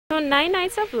Nine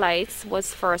Nights of Lights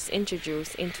was first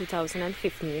introduced in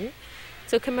 2015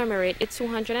 to commemorate its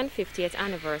 250th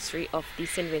anniversary of the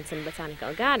St. Vincent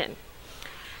Botanical Garden.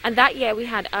 And that year we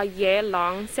had a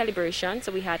year-long celebration,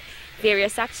 so we had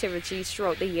various activities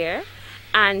throughout the year.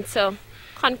 And to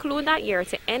conclude that year,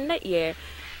 to end that year,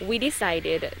 we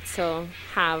decided to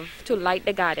light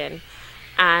the garden,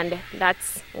 and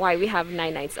that's why we have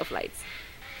 9 Nights of Lights.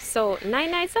 So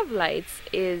 9 Nights of Lights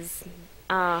is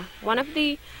one of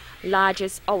the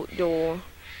largest outdoor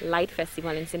light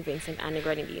festival in St. Vincent and the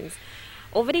Grenadines.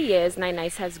 Over the years, 9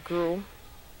 Nights has grew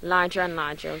larger and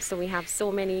larger, so we have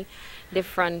so many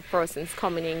different persons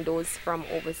coming in, those from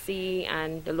overseas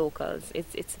and the locals.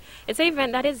 It's an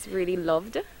event that is really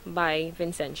loved by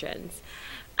Vincentians,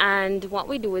 and what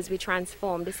we do is we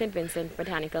transform the St. Vincent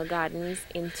Botanical Gardens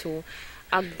into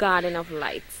a garden of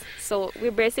lights. So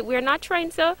we're not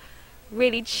trying to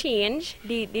really change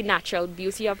the natural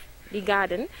beauty of the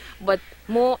garden, but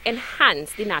more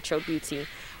enhance the natural beauty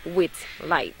with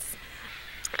lights.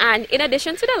 And in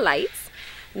addition to the lights,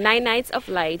 9 Nights of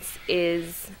Lights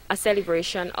is a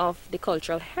celebration of the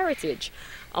cultural heritage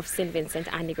of St. Vincent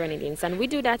and the Grenadines, and we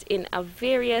do that in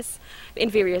various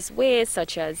ways,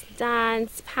 such as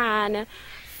dance, pan,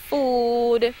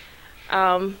 food,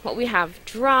 what we have,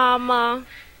 drama,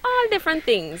 all different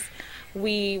things.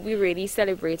 We really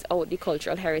celebrate the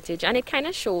cultural heritage, and it kind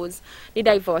of shows the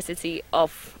diversity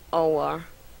of our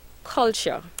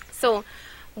culture. So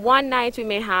one night we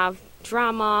may have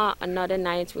drama, another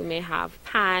night we may have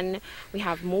pan, we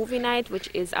have movie night, which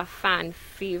is a fan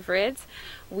favorite,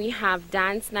 we have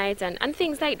dance night and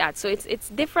things like that. So it's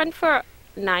different for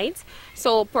nights,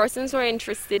 so persons who are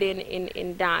interested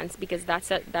in dance, because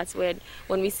that's when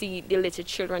we see the little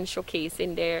children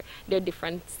showcasing their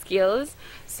different skills,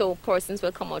 so persons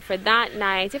will come out for that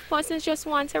night. If persons just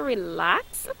want to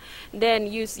relax, then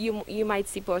you might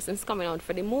see persons coming out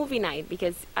for the movie night,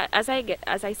 because as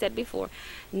I said before,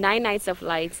 9 Nights of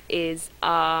Lights is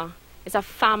a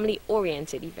family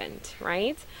oriented event,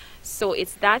 right? So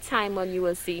it's that time when you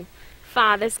will see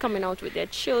fathers coming out with their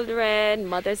children,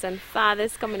 mothers and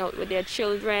fathers coming out with their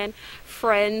children,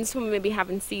 friends who maybe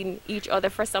haven't seen each other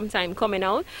for some time coming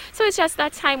out. So it's just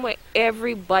that time where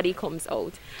everybody comes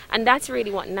out, and that's really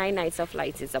what 9 Nights of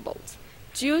Lights is about.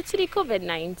 Due to the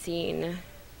COVID-19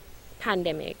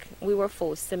 pandemic, we were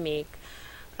forced to make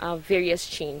various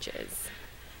changes.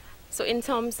 So in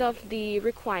terms of the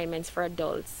requirements for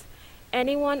adults,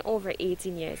 anyone over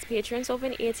 18 years, patrons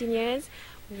over 18 years,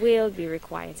 will be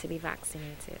required to be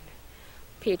vaccinated.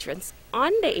 Patrons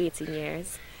under 18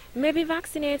 years may be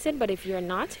vaccinated, but if you're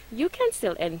not, you can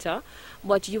still enter,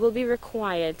 but you will be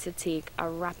required to take a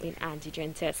rapid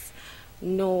antigen test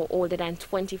no older than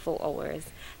 24 hours,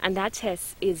 and that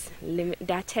test is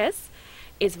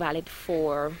valid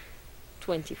for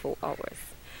 24 hours.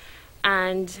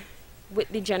 And with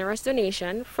the generous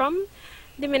donation from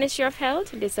the Ministry of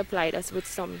Health, they supplied us with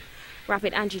some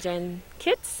rapid antigen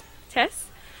tests,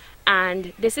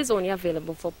 and this is only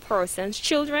available for persons,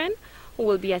 children, who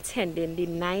will be attending the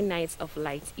 9 Nights of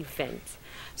Lights event.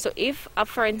 So if,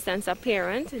 for instance, a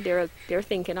parent, they're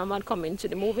thinking about coming to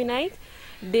the movie night,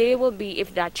 they will be,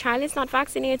 if that child is not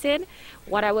vaccinated,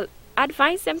 what I will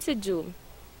advise them to do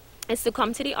is to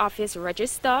come to the office,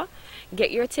 register,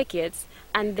 get your tickets,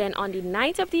 and then on the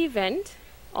night of the event,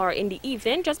 or in the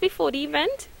evening, just before the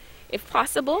event, if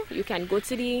possible, you can go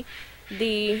to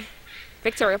the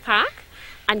Victoria Park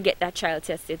and get that child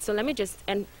tested. So let me just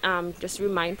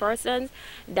remind persons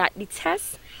that the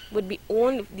test would be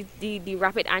only the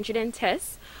rapid antigen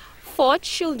test for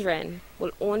children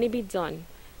will only be done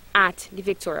at the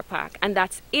Victoria Park, and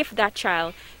that's if that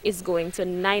child is going to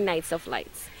 9 Nights of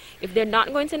Lights. If they're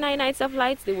not going to 9 Nights of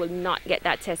Lights, they will not get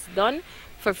that test done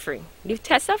for free. The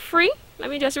tests are free, let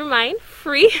me just remind,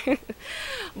 free,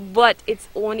 but it's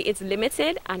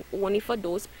limited and only for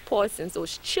those persons,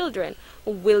 those children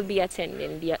who will be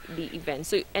attending the event.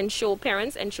 So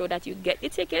parents ensure that you get the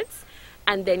tickets,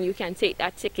 and then you can take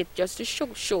that ticket just to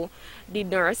show the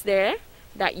nurse there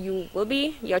that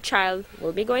your child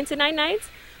will be going to 9 Nights,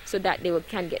 so that they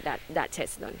can get that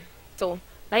test done. So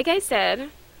like I said,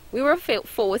 we were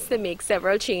forced to make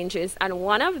several changes, and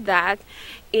one of that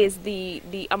is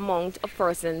the amount of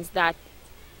persons that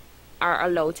are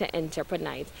allowed to enter per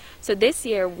night. So this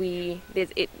year we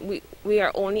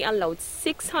are only allowed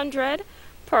 600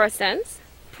 persons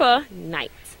per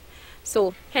night.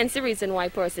 So hence the reason why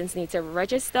persons need to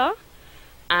register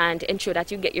and ensure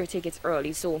that you get your tickets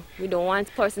early. So we don't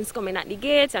want persons coming at the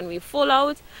gate and we're full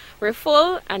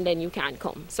and then you can't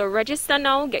come. So register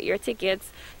now, get your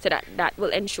tickets, so that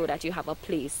will ensure that you have a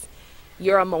place.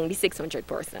 You're among the 600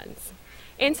 persons.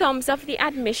 In terms of the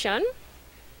admission,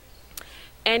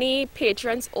 any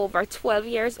patrons over 12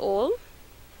 years old,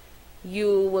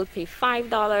 you will pay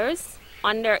 $5.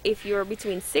 Under, if you're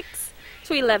between 6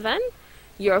 to 11,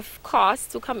 your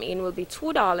cost to come in will be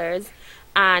 $2.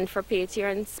 And for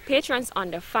patrons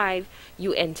under 5,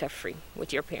 you enter free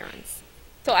with your parents.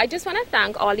 So I just want to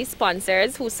thank all the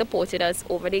sponsors who supported us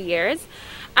over the years,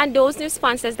 and those new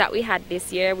sponsors that we had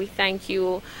this year. We thank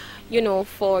you,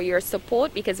 for your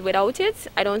support, because without it,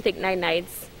 I don't think 9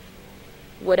 Nights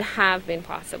would have been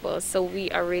possible. So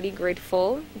we are really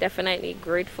grateful, definitely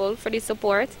grateful for the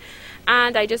support.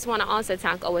 And I just want to also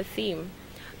thank our team,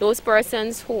 those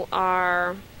persons who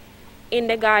are in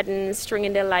the garden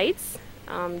stringing the lights,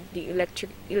 the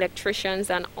electricians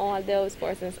and all those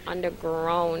persons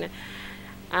underground.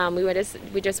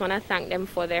 We just want to thank them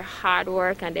for their hard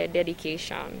work and their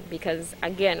dedication, because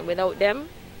again, without them,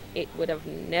 it would have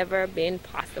never been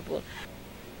possible.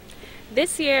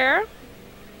 This year,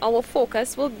 our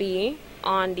focus will be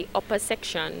on the upper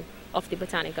section of the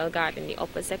Botanical Garden, the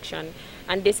upper section,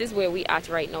 and this is where we are at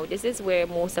right now. This is where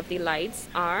most of the lights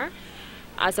are,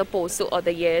 as opposed to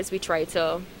other years we try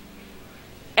to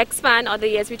expand. Other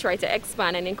years we try to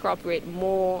expand and incorporate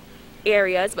more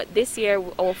areas, but this year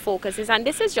our focus is, and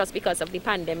this is just because of the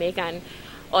pandemic and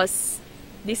us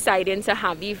deciding to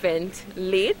have the event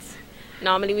late.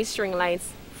 Normally we string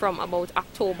lights from about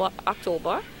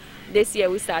October. This year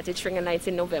we started stringing lights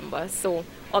in November, so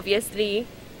obviously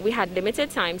we had limited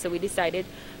time, so we decided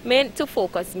to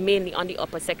focus mainly on the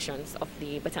upper sections of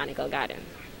the Botanical Garden.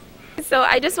 So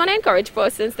I just want to encourage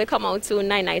persons to come out to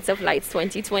 9 Nights of Lights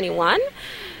 2021.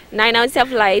 9 Nights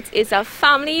of Lights is a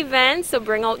family event, so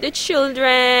bring out the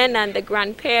children and the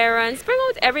grandparents, bring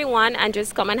out everyone and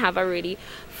just come and have a really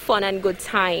fun and good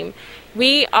time.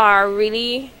 We are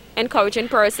really encouraging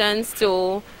persons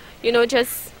to,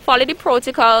 just follow the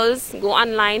protocols, go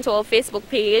online to our Facebook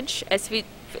page,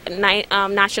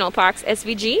 National Parks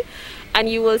SVG, and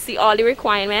you will see all the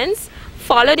requirements.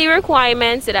 Follow the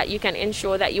requirements so that you can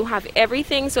ensure that you have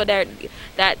everything, so that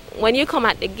when you come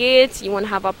at the gate, you won't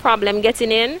have a problem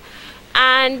getting in.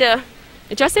 And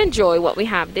just enjoy what we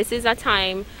have. This is a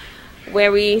time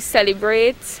where we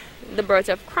celebrate the birth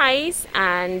of Christ,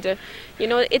 and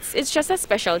it's just a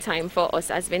special time for us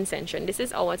as Vincentian. This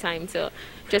is our time to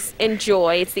just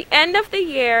enjoy. It's the end of the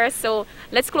year, so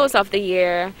let's close off the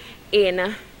year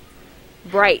in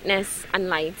brightness and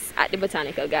lights at the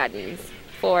Botanical Gardens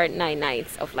for 9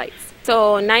 Nights of Lights.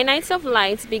 So 9 Nights of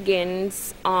Lights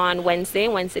begins on Wednesday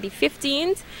the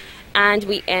 15th, and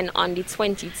we end on the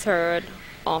 23rd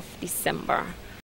of December.